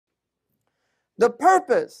The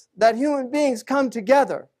purpose that human beings come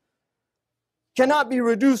together cannot be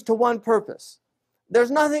reduced to one purpose. There's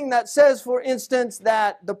nothing that says, for instance,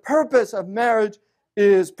 that the purpose of marriage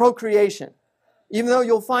is procreation. Even though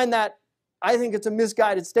you'll find that, I think it's a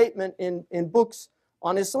misguided statement in books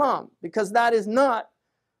on Islam, because that is not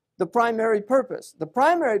the primary purpose. The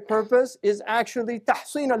primary purpose is actually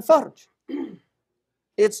tahsin al-farj.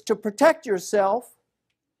 It's to protect yourself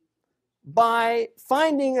by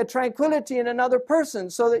finding a tranquility in another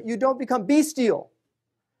person so that you don't become bestial.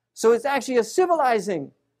 So it's actually a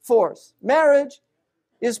civilizing force. Marriage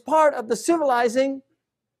is part of the civilizing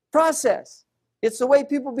process. It's the way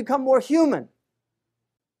people become more human.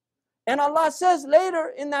 And Allah says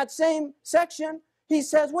later in that same section, He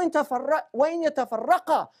says, وَإِن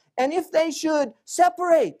يَتَفَرَّقَا, and if they should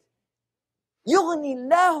separate, يُغْنِ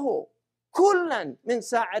اللَّهُ كُلًّا مِنْ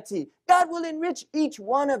سَاعَتِهِ, God will enrich each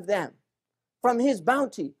one of them from His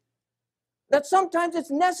bounty. That sometimes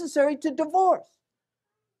it's necessary to divorce.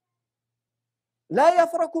 لَا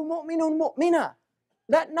يَفْرَقُ مُؤْمِنٌ مُؤْمِنًا,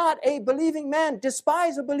 let not a believing man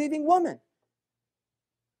despise a believing woman.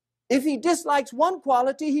 If he dislikes one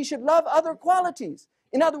quality, he should love other qualities.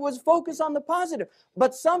 In other words, focus on the positive.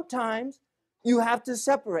 But sometimes you have to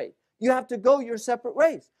separate. You have to go your separate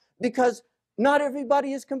ways, because not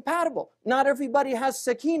everybody is compatible. Not everybody has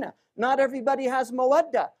sakina. Not everybody has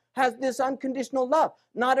mawadda, has this unconditional love.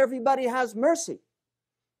 Not everybody has mercy.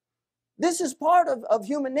 This is part of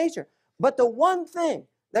human nature. But the one thing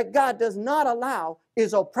that God does not allow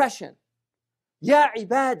is oppression. Ya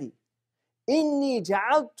ibadi, inni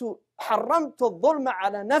ja'altu harramtu al-dhulma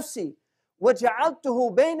ala nafsi wa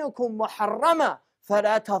ja'altuhu bainakum muharrama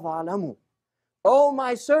fala tadhalamu. O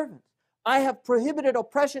my servant, I have prohibited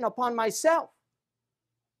oppression upon myself.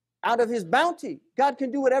 Out of His bounty, God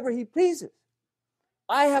can do whatever He pleases.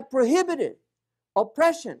 I have prohibited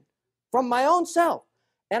oppression from my own self,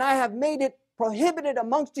 and I have made it prohibited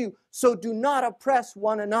amongst you, so do not oppress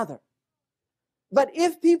one another. But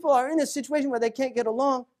if people are in a situation where they can't get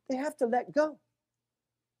along, they have to let go.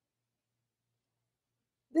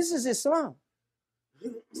 This is Islam.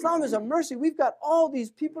 Islam is a mercy. We've got all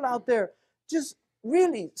these people out there just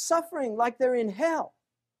really suffering like they're in hell.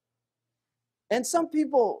 And some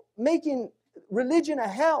people making religion a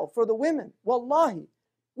hell for the women. Wallahi,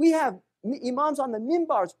 we have imams on the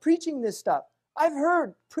minbars preaching this stuff. I've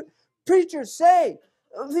heard preachers say,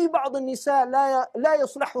 في بعض النساء لا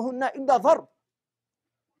يصلحهن إلا ضرب.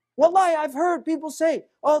 Wallahi, I've heard people say,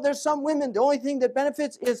 oh, there's some women, the only thing that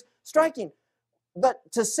benefits is striking.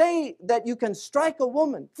 But to say that you can strike a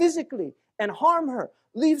woman physically and harm her,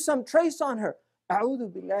 leave some trace on her,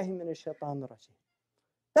 أعوذ بالله من الشيطان الرجيم.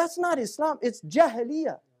 That's not Islam, it's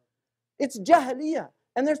Jahiliyyah. It's Jahiliyyah.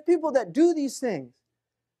 And there's people that do these things.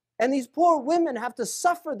 And these poor women have to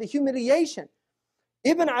suffer the humiliation.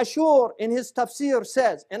 Ibn Ashur in his tafsir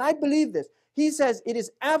says, and I believe this, he says it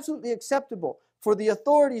is absolutely acceptable for the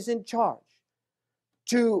authorities in charge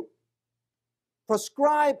to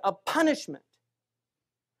prescribe a punishment,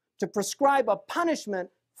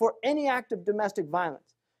 for any act of domestic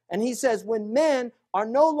violence. And he says when men are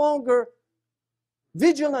no longer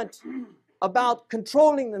vigilant about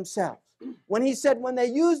controlling themselves, when he said when they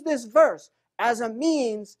use this verse as a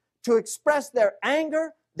means to express their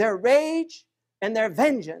anger, their rage, and their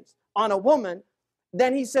vengeance on a woman,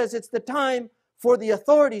 then he says it's the time for the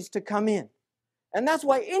authorities to come in. And that's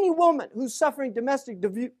why any woman who's suffering domestic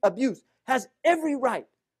abuse has every right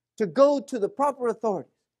to go to the proper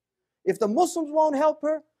authorities. If the Muslims won't help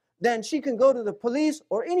her, then she can go to the police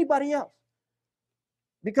or anybody else.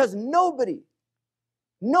 Because nobody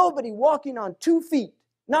walking on 2 feet,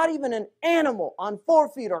 not even an animal on 4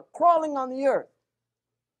 feet or crawling on the earth,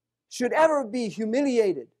 should ever be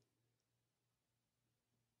humiliated,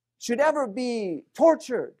 should ever be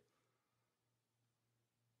tortured,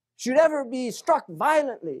 should ever be struck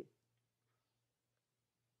violently.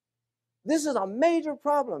 This is a major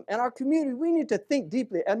problem. And our community, we need to think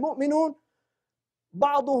deeply. المؤمنون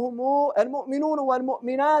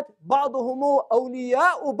والمؤمنات بعضهم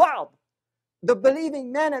أولياء بعض. The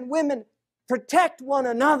believing men and women protect one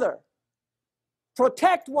another.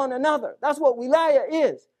 Protect one another. That's what wilayah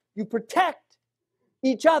is. You protect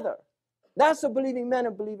each other. That's the believing men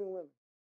and believing women.